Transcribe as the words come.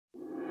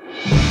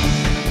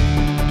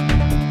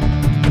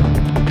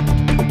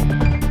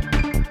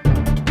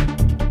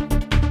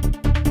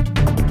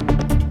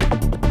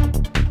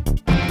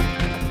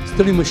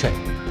ستړي مشئ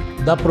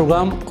دا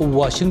پروګرام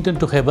واشنگټن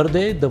ټو خیبر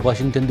دی د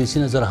واشنگټن ډي سي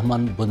نه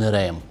رحمان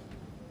بونیری یم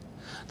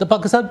د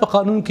پاکستان په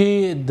قانون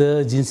کې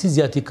د جنسي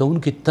زیاتي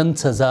کونکي تن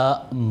سزا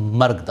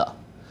مرګ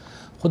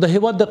ده خو د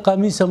هیواد د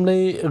قامي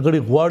اسمبلۍ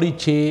غړي غواړي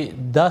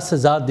چې دا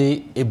سزا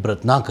د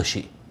عبرتناکه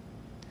شي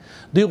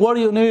دوی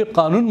غواړي یو نوی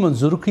قانون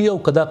منظور کړي او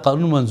که دا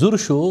قانون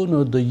منظور شو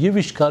نو د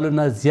 21 کالو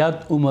نه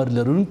زیات عمر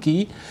لرونکي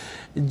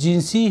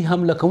جنسي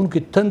حمله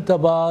کوونکي تن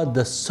ته به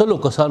د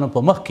 100 کسانو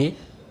په مخ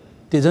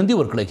کې تیزندي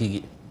ورکړل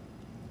کیږي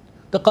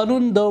د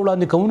قانون د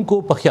وړاندې کوونکو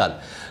په خیال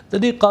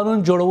د دې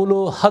قانون جوړولو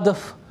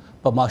هدف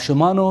په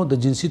ماشومانو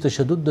د جنسي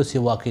تشدد د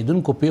سیوا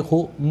کېدونکو پیښو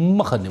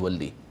مخه نیول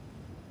دي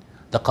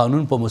د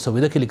قانون په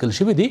مسوده کې لیکل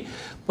شوی دی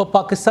په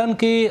پاکستان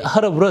کې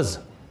هر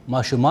ورځ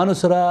ماشومانو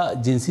سره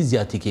جنسي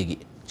زیاتی کیږي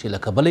چې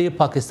لکه بلې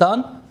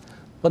پاکستان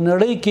په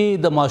نړۍ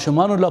کې د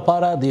ماشومانو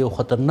لپاره د یو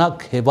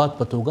خطرناک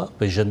هیواد په توګه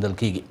پیژندل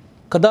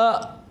کیږي که دا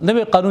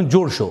نوی قانون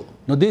جوړ شو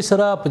نو دې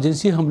سره په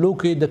جنسي حملو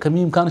کې د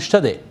کمی امکان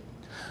شته دی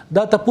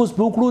دا تپوس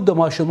وکړو د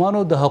ماشومانو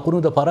د حقونو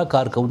لپاره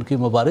کار کوونکي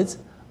مبارز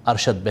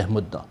ارشد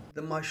محمود دا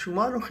د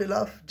ماشومانو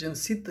خلاف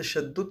جنسي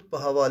تشدد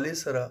په حواله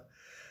سره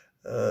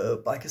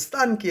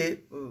پاکستان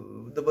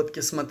کې د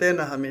بدقسمتۍ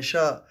نه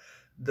همیشه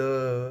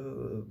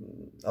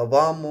د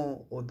عوامو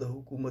او د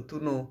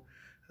حکومتونو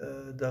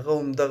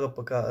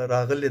دغه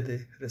راغلی دی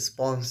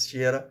ریسپانس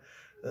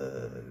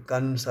چیرې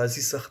قانون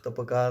سازي سخت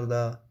پکار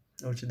ده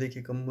او چې د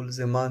کې کوم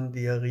ملزمان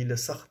دي هغې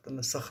له سخت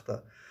نه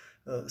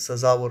سخته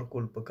سزا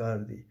ورکول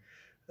پکار دي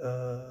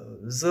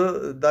زه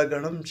دا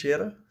ګڼم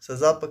چیرې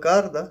سزا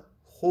پکار ده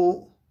خو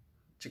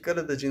چې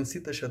کله د جنسي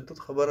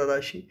تشدد خبره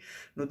راشي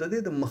نو د دې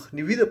د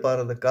مخنیوي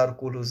لپاره د کار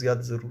کولو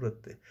زیات ضرورت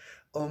دی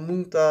او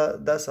موږ ته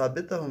دا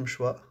ثابته هم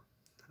شوه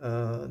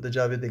د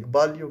جاوید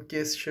اقبال یو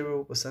کیس شوی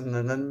و په سن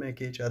 99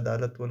 کې چې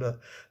عدالت وله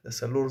د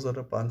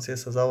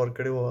 4500 سزا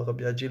ورکړې وه هغه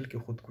بیا جیل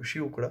کې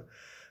خودکشي وکړه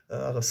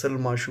هغه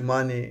 100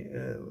 ماشومانې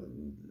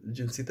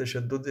جنسي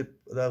تشدد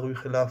د هغوی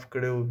خلاف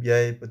کړی و بیا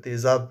یې په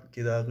تیزاب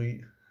کې د هغوی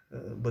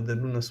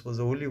بدلونه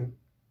سوځولي وو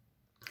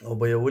او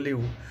بیولي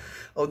وو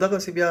او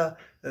دغسې بیا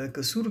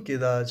کسور کې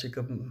دا چې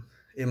کوم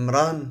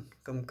عمران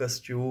کوم کس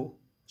چې و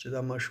چې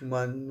دا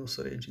ماشومانو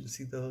سره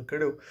جنسي دغه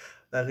کړی و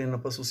د هغې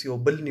نه پس اوس یو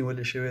بل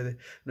نیولی شوی دی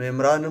نو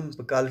عمران هم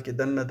په کال کې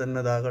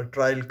دننه د هغه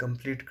ټرایل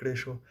کمپلیټ کړی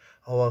شو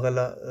او هغه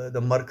له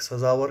د مرګ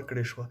سزا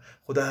ورکړې شوه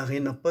خو د هغې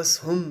نه پس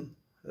هم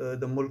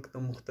د ملک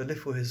د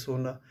مختلفو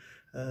حصو نه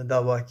دا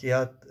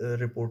واقعیات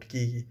رپورټ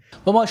کیږي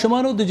په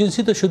ماشومانو د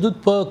جنسي تشدد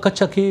په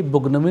کچه کې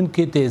بوګنمن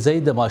کې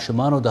تیزی د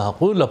ماشومانو د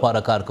حقوقو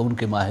لپاره کار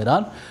کوونکي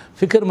ماهران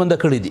فکرمنده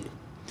کړي دي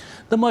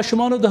د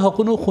ماشومانو د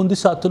حقوقو خوندي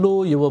ساتلو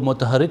یو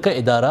متحرکه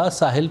اداره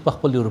ساحل په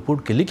خپل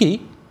رپورټ کې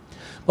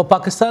لیکي په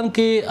پاکستان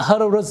کې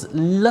هر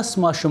ورځ 10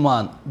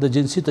 ماشومان د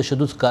جنسي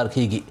تشدد کار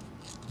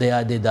کیږي د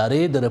یاد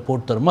ادارې د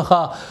رپورټ تر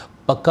مخه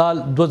په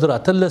کال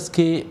 2013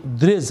 کې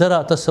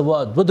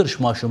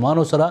 3832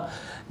 ماشومانو سره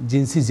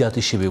جنسي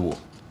زیاتی شوي وو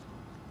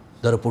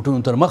د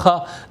رپورټونو تر مخه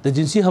د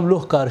جنسي حملو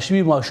ښکار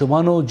شوي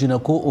ماشومانو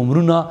جنکو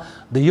عمرونه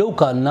د 1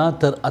 کال نه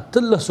تر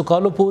 18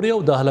 کالو پورې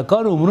او د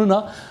هلکانو عمرونه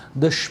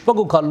د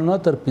 6 کالو نه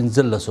تر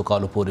 15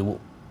 کالو پورې وو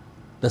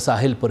د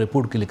ساحل په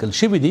رپورټ کې لیکل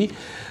شوي دي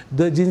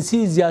د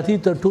جنسي زیاتی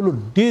تر ټولو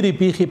ډېرې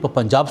پیښې په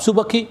پنجاب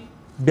صوبه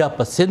کې بیا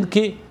په سند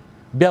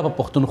کې بیا په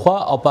پښتونخوا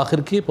او په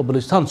آخر کې په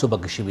بلوچستان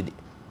صوبه کې شوي دي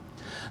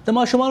د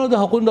ماشومانو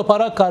د حقوقو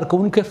لپاره کار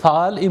کوونکی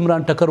فعال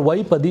عمران ټکر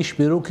وایي په دې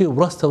شمیرو کې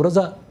ورځ تر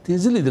ورځه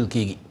تیزي لیدل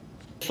کیږي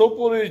څو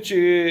پورې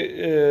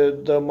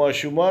چې د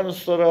ماشومانو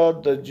سره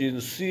د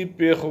جنسي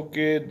پیښو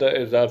کې د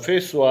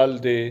اضافه سوال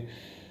دی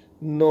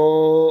نو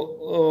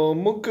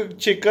موږ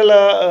چې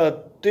کله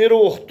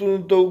تیرو وختونو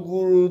ته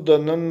وګورو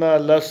د نن نه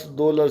 10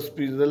 12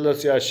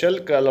 15 یا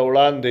 20 کاله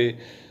وړاندې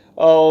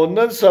او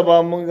نن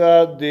سبا موږ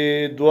د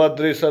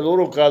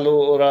 2-3 کالو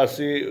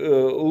راسي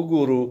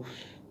وګورو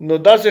نو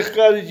داسې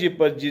ښکاري چې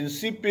په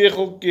جنسي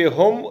پیښو کې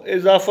هم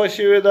اضافه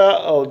شوې ده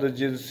او د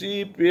جنسي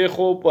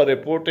پیښو په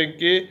رپورټینګ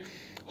کې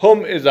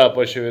هم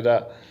اضافه شوې ده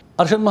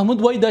ارشد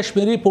محمود وایي دا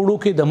شمیرې په وړو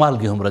کې د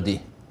مالګې هومره دي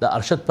د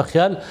ارشد په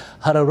خیال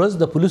هر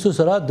ورځ د پولیسو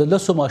سره د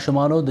 10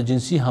 ماشومانو د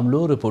جنسي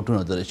حملو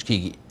رپورټونه درج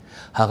کیږي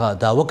هغه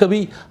دعوه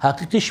کوي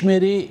حقیقي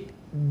شمیرې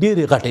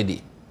ډېرې غټې دي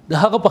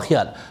د هغه په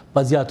خیال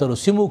په زیاترو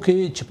سیمو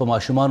کې چې په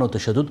ماشومانو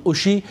تشدد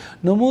وشي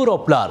نو مور او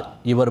پلار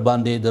یې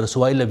ورباندې د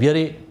رسوایي له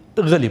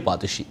ویرې غلي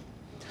پاتې شي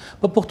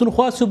په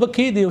پښتونخوا صوبه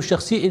کې د یو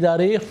شخصي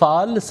ادارې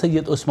فعال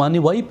سید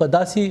عثماني وایي په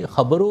داسې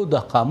خبرو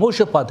د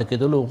خاموشه پاتې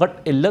کېدلو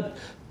غټ علت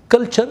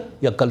کلچر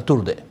یا کلتور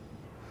دی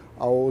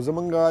او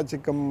زمونږ چې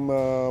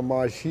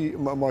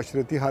کوم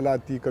معاشرتي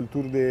حالات دي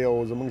کلتور دی او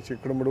زمونږ چې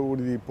کړه مړه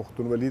وړي دي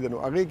پښتونولي ده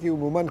نو هغې کې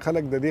عموما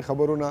خلک د دې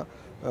خبرو نه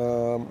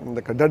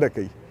لکه ډډه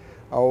کوي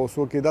او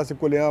څوک یې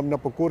داسې کلیام نه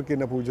په کور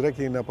کې نه په حجره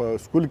کې نه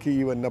په سکول کې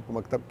ایون نه په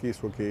مکتب کې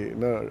څوک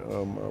یې نه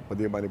په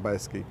دې باندې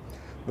باعث کوي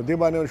نو دې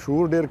باندې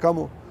شعور ډېر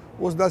کم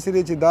اوس داسې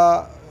دی چې دا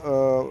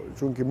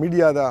چونکې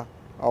میډیا ده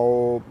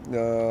او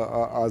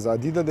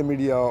ازادي ده د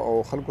میډیا او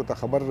خلکو ته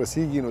خبر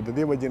رسیږي نو د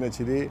دې وجې نه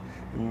چې دی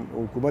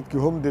حکومت کې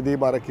هم د دې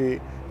باره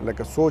کې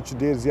لکه سوچ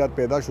ډېر زیات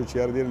پیدا شو چې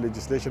یار ډېر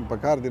لیجسلیشن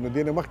پکار دی نو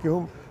دې نه مخکې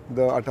هم د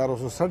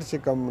 1860 چې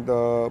کوم د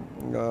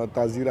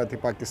تعزیرات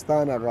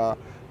پاکستان هغه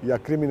یا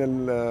کریمینل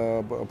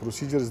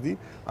پروسیجرز دي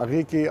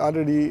هغې کې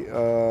الریډي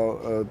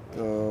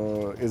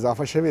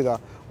اضافه شوې ده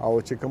او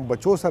چې کوم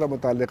بچو سره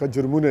متعلقه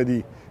جرمونه دي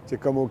چې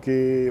کومو کې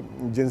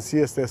جنسي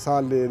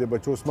استحصال دی د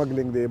بچو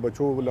سمګلینګ دی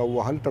بچو له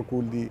وهل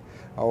ټکول دي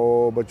او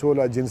بچو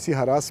له جنسي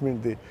هراسمنټ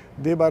دی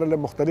دې باره له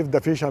مختلف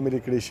دفعې شاملې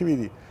کړې شوي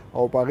دي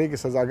او په هغې کې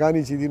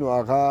سزاګانې چې دي نو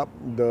هغه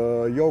د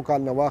 1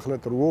 کال نه واخله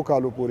تر 2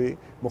 کالو پورې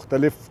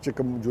مختلف چې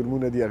کوم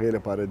جرمونه دي هغې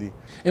لپاره دي.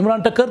 عمران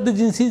ټکر د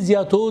جنسي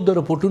زیاتو د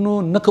رپورټونو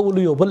نه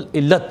کولو یو بل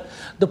علت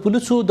د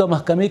پولیسو د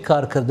محکمې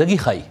کارکردګي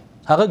ښایي.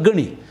 هغه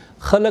ګڼي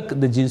خلک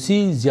د جنسي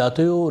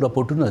زیاتیو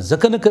رپورټونه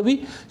ځکه نه کوي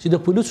چې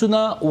د پولیسو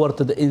نه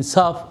ورته د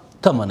انصاف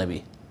تمه نه وي.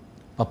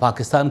 په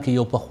پاکستان کې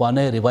یو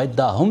پخوانی روایت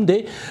دا هم دی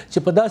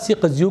چې په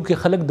داسې قضیو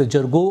کې خلک د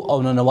جرګو او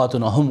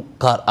ننواتو نه هم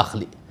کار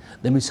اخلي.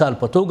 د مثال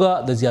په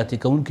توګه د زیاتي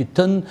کوونکي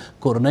تن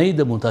کورنۍ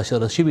د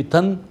متاثره شوي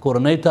تن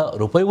کورنۍ ته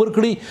روپۍ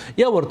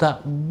ورکړي یا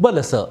ورته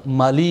بله څه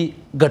مالي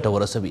ګټه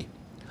ورسوي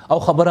او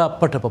خبره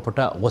پټه په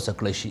پټه غوسه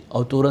کړی شي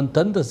او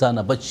تورنتن د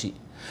ځانه بچ شي.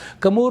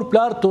 که مور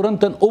پلار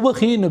تورنتن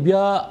وبخي نو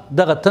بیا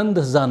دغه تن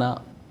د ځانه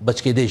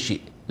بچ کېدی شي.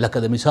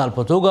 لکه د مثال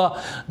په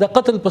توګه د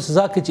قتل په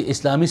سزا کې چې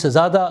اسلامي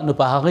سزا ده نو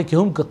په هغه کې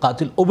هم که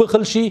قاتل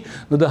وبخل شي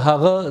نو د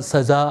هغه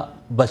سزا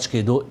بچ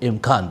کېدو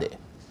امکان دی.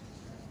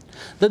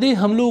 د دې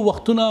حملو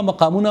وختونه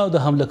مقامونه او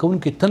د حمله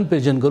کوونکي تن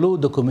پیژنګلو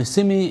د کومې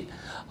سیمې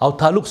او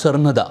تعلق سره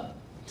نه ده.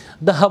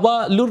 د هوا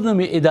لور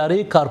نومې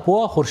ادارې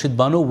کارپوه خورشید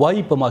بانو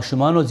وایي په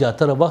ماشومانو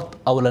زیاتره وخت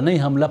اولنۍ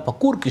حمله په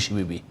کور کې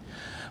شوې وي.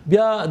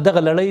 بیا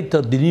دغه لړۍ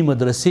تر دیني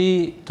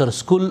مدرسې تر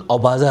سکول او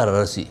بازار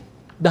رسي.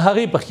 د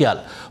هغې په خیال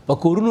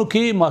په کورونو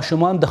کې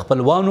ماشومان د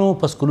خپلوانو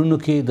په سکولونو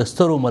کې د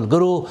سترو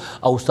ملګرو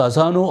او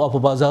استادانو او په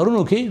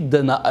بازارونو کې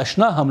د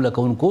نااشنا حمله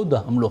کوونکو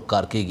د حملو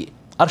ښکار کیږي.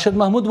 ارشد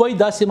محمود وایي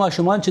داسې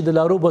ماشومان چې د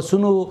لارو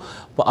بسونو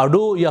په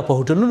اډو یا په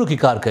هوټلونو کې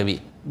کار کوي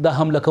د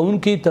حمله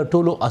کوونکي تر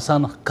ټولو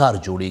اسان کار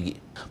جوړیږي.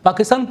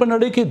 پاکستان په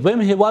نړۍ کې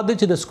دویم هیواد دی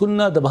چې د سکول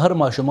نه د بهر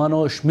ماشومانو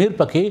شمیر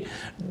پکې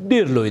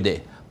ډیر لوی دی.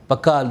 په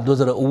کال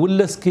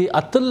 2019 کې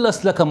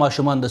 18 لکه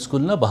ماشومان د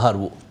سکول نه بهر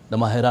وو. د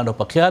ماهرانو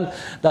په خیال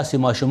داسې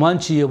ماشومان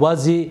چې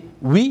یوازې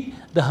وي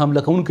د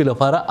حمله کوونکو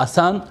لپاره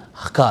اسان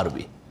ښکار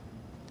وي.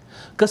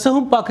 که څه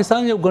هم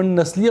پاکستان یو ګڼ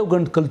نسلي او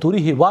ګڼ کلتوري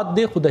هیواد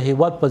دی خو د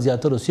هیواد په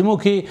زیاترو سیمو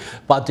کې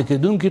پاتې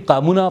کېدونکي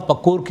قامونه په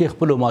کور کې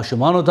خپلو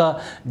ماشومانو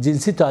ته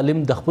جنسي تعلیم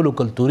د خپلو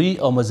کلتوري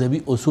او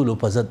مذهبي اصولو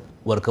په ضد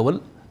ورکول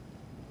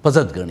په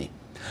ضد ګڼي.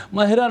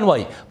 ماهران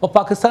وایي په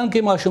پاکستان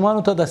کې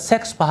ماشومانو ته د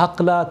سیکس په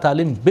حقله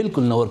تعلیم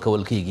بالکل نه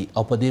ورکول کیږي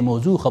او په دې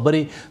موضوع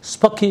خبرې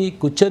سپکې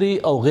کوچري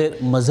او غیر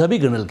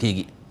مذهبي ګڼل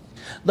کیږي.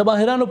 د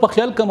ماهرانو په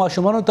خیال که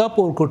ماشومانو ته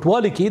په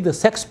ورکوټوالي کې د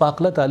سیکس په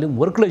حقله تعلیم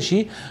ورکړی شي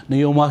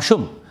نو یو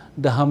ماشوم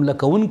د حمله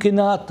کوونکي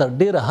نه تر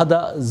ډیره حده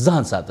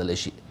ځان ساتلی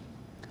شي.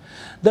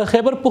 د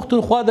خیبر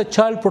پښتونخوا د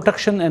چایلډ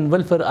پروټیکشن اینڈ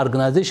ویلفیر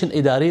ارګنایزیشن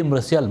ادارې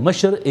مرسیال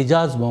مشر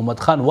اعجاز محمد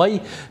خان وایي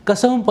که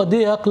څه هم په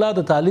دې هکله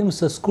د تعلیم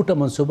څه سکوټه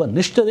منصوبه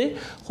نشته دی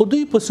خو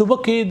دوی په صوبه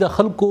کې د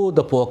خلکو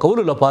د پوه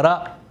کولو لپاره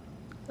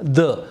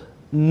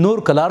د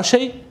نور کلار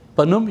شي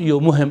په نوم یو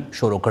مهم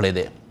شروع کړی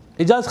دی.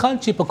 اعجاز خان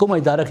چې په کومه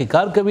اداره کې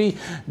کار کوي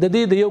د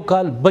دې د یو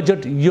کال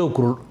بجټ 1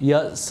 کروڑ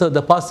یا څه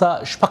د پاسه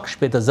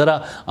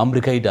 6.8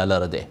 امریکایي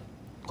ډالر دی.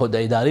 خو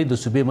د ادارې د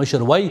صوبې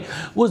مشر وایي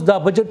اوس دا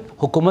بجټ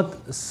حکومت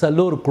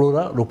 4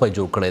 کروڑه روپۍ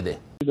جوړ کړی دی.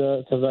 د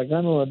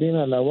سزاګانو د دې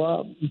علاوه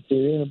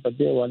چې په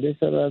دې حواله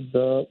سره د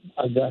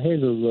آگاهۍ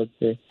ضرورت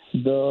دی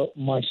د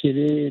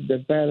معاشري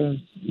د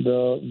پیرنټس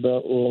د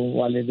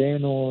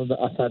والدینو د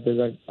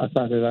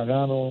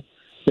اساتذانو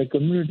د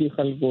کمیونټي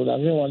خلکو د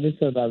هغه حواله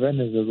سره د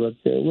اورنس ضرورت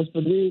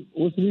دی.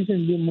 اوس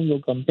ریسنټلی موږ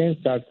کمپاین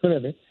سٹارټ کړی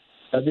دی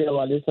د دې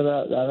حواله سره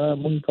هغه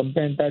موږ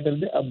کمپاین ټایټل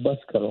دی اب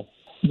بس کرو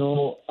نو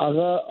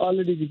هغه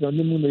الریډي چې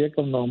کوم موږ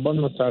 1 نومبر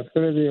نو سٹارټ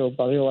کړی دی او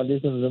په هغه حواله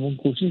سره زموږ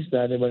کوشش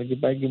دی بلکې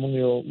پای کې موږ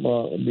یو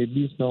د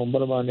 20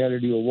 نومبر باندې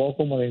الریډي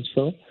واک هم ارینج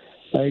کړو.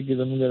 پای کې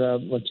زموږ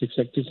د چیف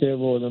سیکرټری صاحب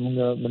او زموږ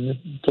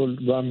ټول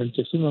ګورنمنت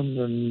چې څومره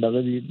دغه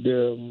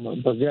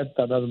د زیات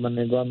تعداد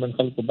باندې ګورنمنت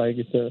خلکو پای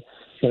کې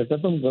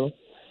شرکت هم کړو.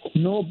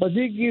 نو په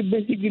دې کې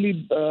بیسیکلی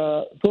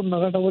ټول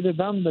نغټه وځي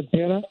دام د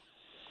تیرا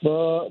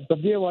په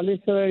دې حواله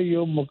سره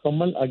یو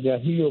مکمل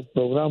آگاهی او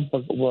پروګرام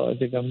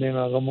چې کوم نه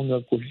هغه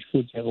موږ کوشش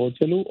کوو چې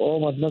چلو او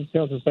مطلب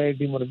چې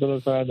سوسایټي مرکز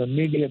سره د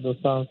میډیا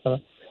دوستان سره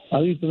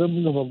هغه سره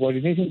موږ په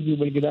کوارډینیشن کې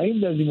بلکې د ایم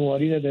د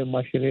ذمہواری د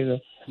معاشره د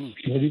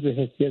شهري په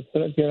حیثیت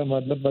سره چې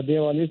مطلب په دې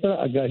حواله سره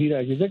آگاهی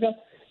راځي ځکه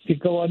چې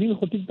قوانین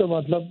خو ټیک ته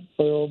مطلب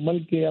په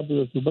ملک کې یا په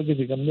صوبه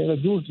کې کوم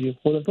نه جوړ شي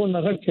خو ټول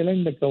نغټ چیلنج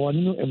د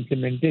قوانینو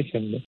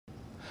امپلیمنټیشن دی.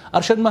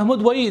 ارشد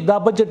محمود وایي دا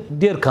بجټ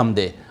ډیر کم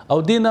دی او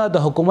دینه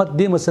د حکومت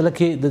دې مسله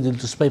کې د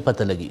دلچسپۍ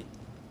پته لګي.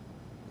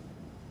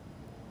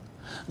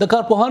 د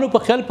کارپوهانو په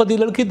خیال په دې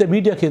لړ کې د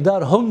میډیا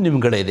کردار هم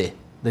نیمګړی دی.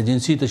 د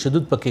جنسي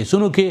تشدد په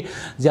کیسونو کې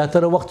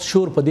زیاتره وخت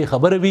شور په دې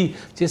خبره وي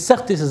چې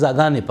سختې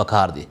سزاګانې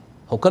پکار دي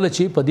خو کله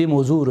چې په دې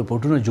موضوع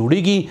رپورټونه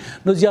جوړیږي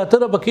نو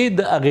زیاتره پکې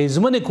د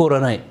اغیزمنې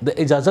کورنۍ د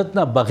اجازت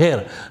نه بغیر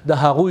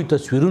د هغوی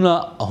تصویرونه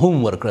هم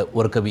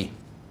ورکوي.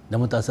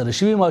 د متاثر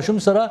شوي ماشوم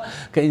سره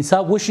که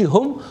انصاف وشي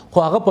هم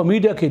خو هغه په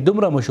میډیا کې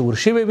دومره مشهور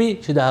شوی وي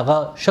چې د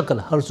هغه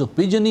شکل هر څوک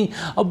پیژني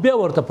او بیا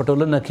ورته په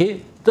ټولنه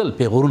کې تل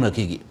پیغورونه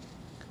کیږي.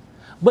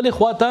 بلې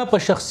خواته په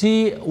شخصي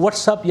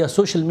واتس اپ یا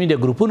سوشل میډیا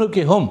ګروپونو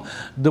کې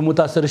هم د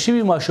متاثر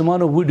شوي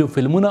ماشومانو ویډیو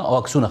فلمونه او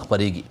عکسونه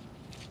خپریږي.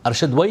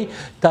 ارشد وایي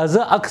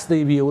تازه عکس د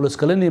یوې 11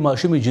 کلنې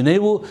ماشومې جنۍ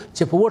و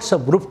چې په واتس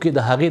اپ ګروپ کې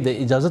د هغې د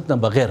اجازت نه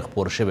بغیر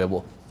خپور شوی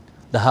و.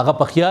 د هغه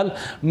په خیال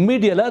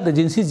میډیا له د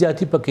جنسي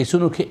زیاتي په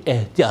کیسونو کې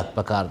احتیاط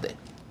پکار دی.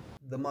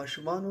 د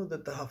ماشومانو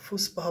د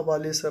تحفظ په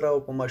حواله سره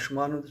او په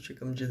ماشومانو چې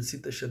کوم جنسي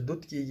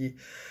تشدد کیږي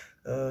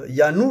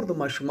یا نور د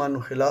ماشومانو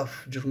خلاف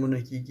جرمونه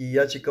کیږي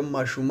یا چې کوم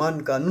ماشومان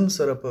قانون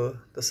سره په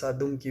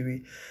تصادم کې وي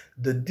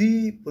د دې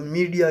په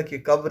میډیا کې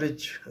کوریج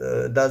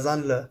دا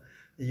ځان له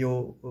یو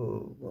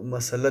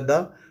مسله ده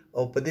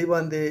او په دې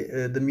باندې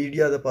د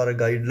میډیا لپاره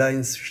ګایډ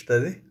لاینز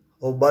شته دي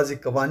او بعضی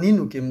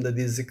قوانینو کې هم د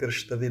دې ذکر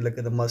شته دی لکه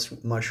د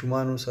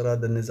ماشومانو سره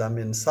د نظام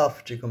انصاف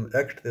چې کوم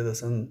اکټ دی د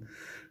سن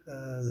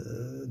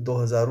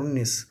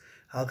 2019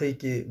 هغه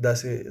کې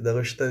داسې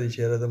دغه شته دی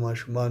چې د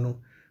ماشومانو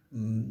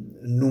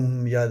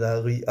نوم یا د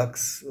هغې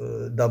عکس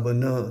دا به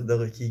نه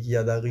دغه کېږي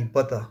یا د هغې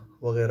پته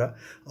وغیره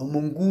او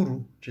موږ ګورو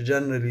چې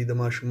جنرالي د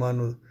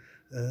ماشومانو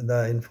دا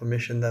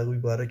انفارمیشن د هغوی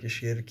باره کې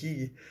شیر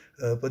کېږي.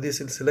 په دې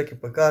سلسله کې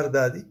پکار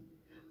دا دی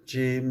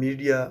چې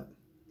میډیا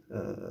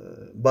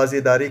بعضې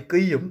ادارې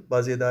کوي هم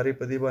بعضې ادارې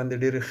په دې باندې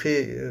ډېرې ښې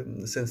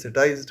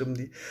سینسټایزډ هم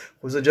دي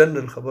خو زه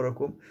جنرل خبره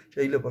کوم چې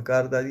هغوی له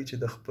پکار دا دي چې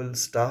د خپل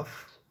سټاف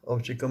او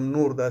چې کوم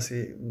نور داسې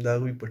د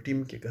هغوی په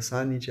ټیم کې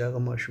کسان چې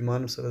هغه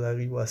ماشومانو سره د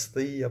هغوی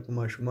واسطه یا په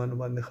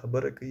ماشومانو باندې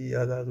خبره کوي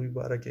یا د هغوی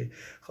باره کې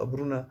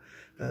خبرونه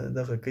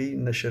دغه کوي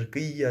نشر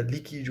کوي یا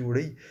لیکي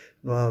جوړوي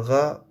نو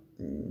هغه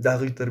د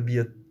هغوی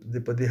تربیت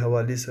د په دې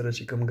حواله سره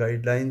چې کوم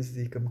ګایډ لاینز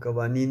دي کوم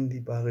قوانین دي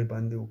په هغې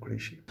باندې وکړی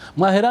شي.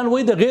 ماهران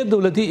وایي د غیر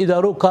دولتي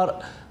ادارو کار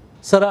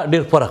سره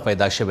ډېر فرق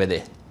پیدا شوی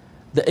دی.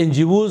 د ان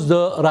جی اوز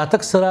د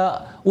راتګ سره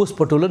اوس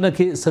په ټولنه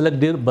کې سلک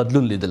ډېر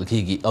بدلون لیدل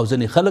کیږي او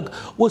ځینې خلک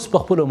اوس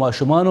په خپلو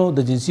ماشومانو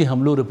د جنسي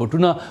حملو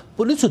رپورټونه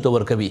پولیسو ته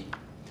ورکوي.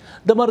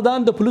 د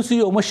مردان د پولیسو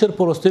یو مشر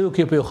په وروستیو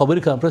کې په یو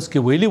خبري کانفرنس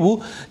کې ویلي وو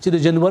چې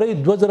د جنوري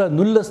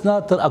 2019 نه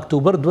تر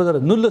اکتوبر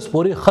 2019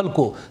 پورې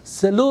خلکو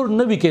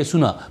 94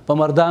 کیسونه په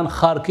مردان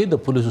ښار کې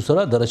د پولیسو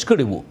سره درج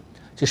کړي وو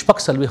چې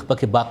 46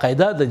 پکې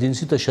باقاعده د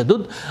جنسي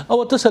تشدد او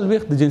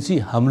 48 د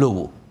جنسي حملو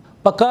وو.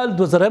 په کال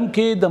 2000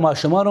 کې د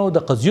ماشومانو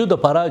د قضیو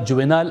دپاره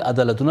جوینایل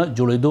عدالتونه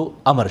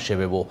جوړېدو امر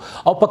شوی وو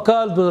او په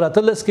کال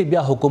 2013 کې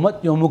بیا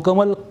حکومت یو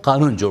مکمل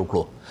قانون جوړ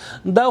کړو.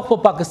 دا په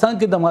پاکستان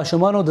کې د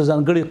ماشومانو د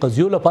ځانګړي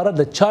قضیو لپاره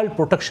د چایلډ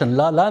پروټیکشن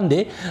لا لاندې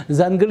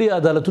ځانګړي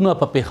عدالتونه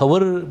په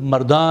پیښور،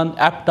 مردان،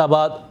 اپټ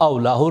آباد او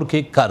لاهور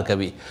کې کار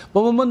کوي. په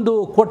مومندو،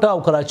 کوټه او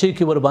کراچۍ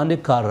کې ورباندې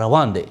کار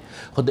روان دی.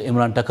 خو د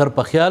عمران ټکر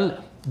په خیال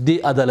د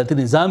عدالتي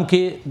نظام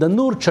کې د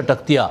نور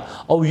چټکتیا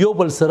او یو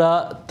بل سره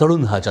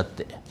تړون حاجت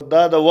دی.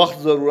 دا د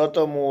وخت ضرورت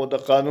هم د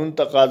قانون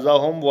تقاضا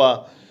هم وه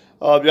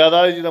او بیا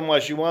دا چې د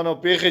ماشومانو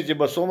پیښې چې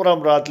به څومره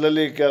هم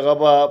راتللې که هغه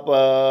به په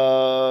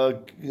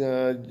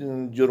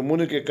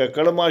جرمونو کې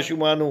ککړ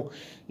ماشومانو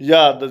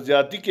یا د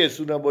زیاتي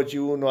کیسونه به چې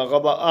وو نو هغه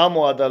به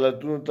عامو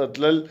عدالتونو ته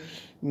تلل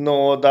نو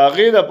د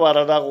هغې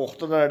دپاره دا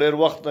غوښتنه ډېر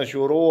وخت نه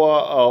شروع وه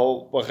او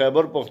په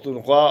خیبر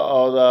پښتونخوا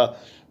او د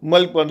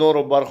ملک په نورو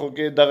برخو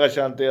کې دغه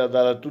شانتې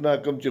عدالتونه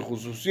کوم چې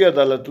خصوصي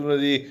عدالتونه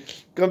دي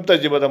کوم ته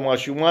چې به د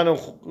ماشومانو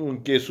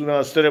کیسونه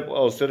صرف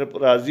او صرف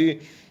راځي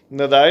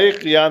نو د هغې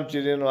قیام چې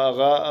دی نو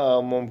هغه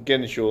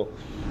ممکن شو.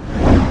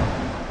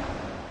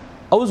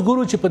 اوس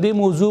ګورو چې په دې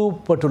موضوع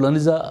په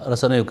ټولنیزه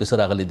رسنیو کې څه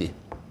راغلی دي.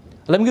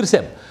 علمګیر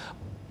صاحب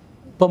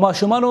په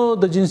ماشومانو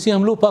د جنسي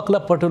حملو په هکله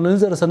په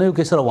ټولنیزو رسنیو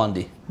کې څه روان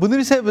دي؟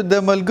 بونیری صاحب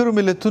د ملګرو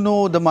ملتونو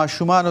د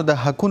ماشومانو د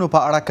حقونو په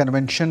اړه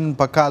کنونشن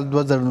په کال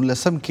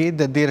 2019 کې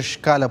د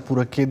 13 کاله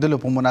پوره کېدلو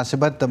په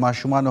مناسبت د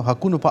ماشومانو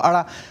حقونو په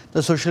اړه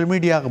د سوشل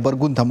میډیا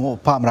غبرګون ته مو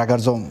پام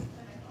راګرځوم.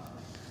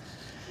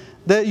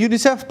 د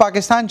یونیسف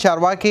پاکستان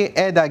چارواکي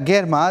ایدا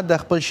ګیرما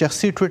د خپل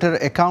شخصي ټویټر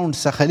اکاونټ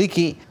څخه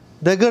لیکي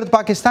د ګرد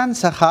پاکستان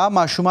څخه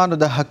ماشومانو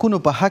د حقونو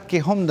په حق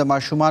کې هم د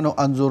ماشومانو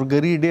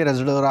انځورګري ډېره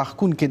زړه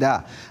راښکونکې ده.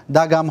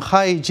 دا ګام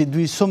ښایي چې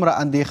دوی څومره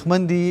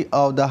اندېښمن دي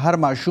او د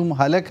هر ماشوم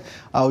هلک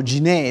او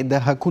جینۍ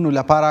د حقونو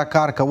لپاره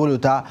کار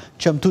کولو ته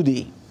چمتو دي.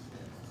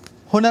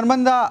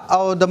 هنرمنده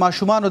او د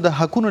ماشومانو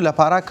د حقونو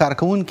لپاره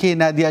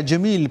کارکوونکې نادیه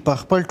جمیل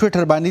په خپل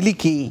ټویټر باندې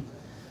لیکي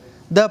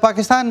د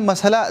پاکستان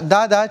مسله دا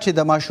ده چې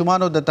د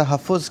ماشومانو د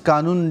تحفظ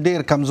قانون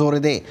ډیر کمزور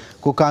دی.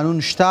 کو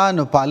قانون شته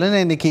نو پالنه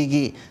نه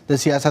کیږي.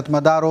 د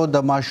سیاستمدارو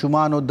د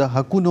ماشومانو د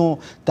حقونو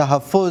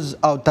تحفظ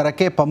او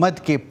ترقۍ په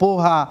مد کې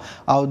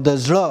پوهه او د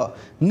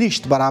زړه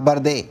نشت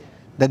برابر دی.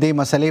 د دې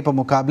مسلې په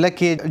مقابله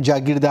کې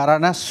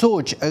جاگیردارانه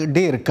سوچ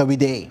ډیر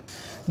قوي دی.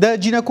 د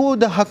جنکو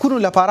د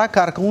حقونو لپاره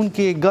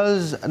کارکوونکي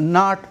ګرلز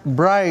ناٹ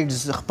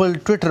برایډز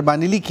خپل ټویټر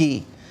باندې لیکي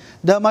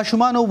د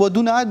ماشومانو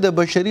ودونه د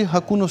بشري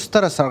حقونو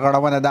ستره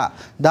سرغړونه ده.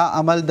 دا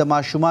عمل د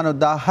ماشومانو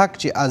دا حق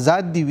چې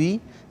آزاد دي وي،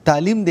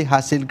 تعلیم دې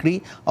حاصل کړي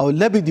او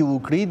لبې دې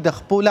وکړي د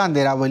خپو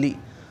لاندې راولي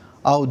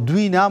او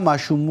دوی نه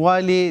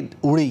ماشوموالې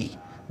وړي.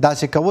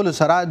 داسې کولو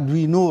سره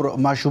دوی نور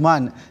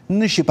ماشومان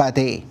نشي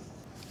پاتې.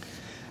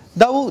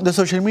 دا د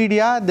سوشل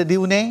میډیا د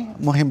دیونه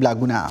مهم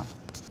بلاګونه.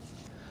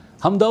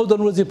 همدا د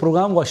ورځې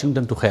پروګرام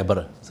واشنگټن ټو خیبر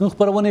زموږ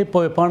خپرونه په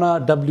ویبپاڼه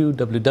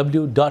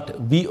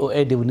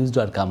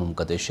www.voanews.com هم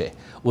کتلی شئ.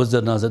 اوس د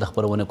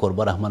خپرونه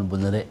کوربه رحمان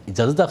بونیری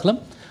اجازه اخلم.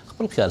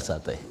 خپل خیال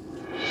ساتئ.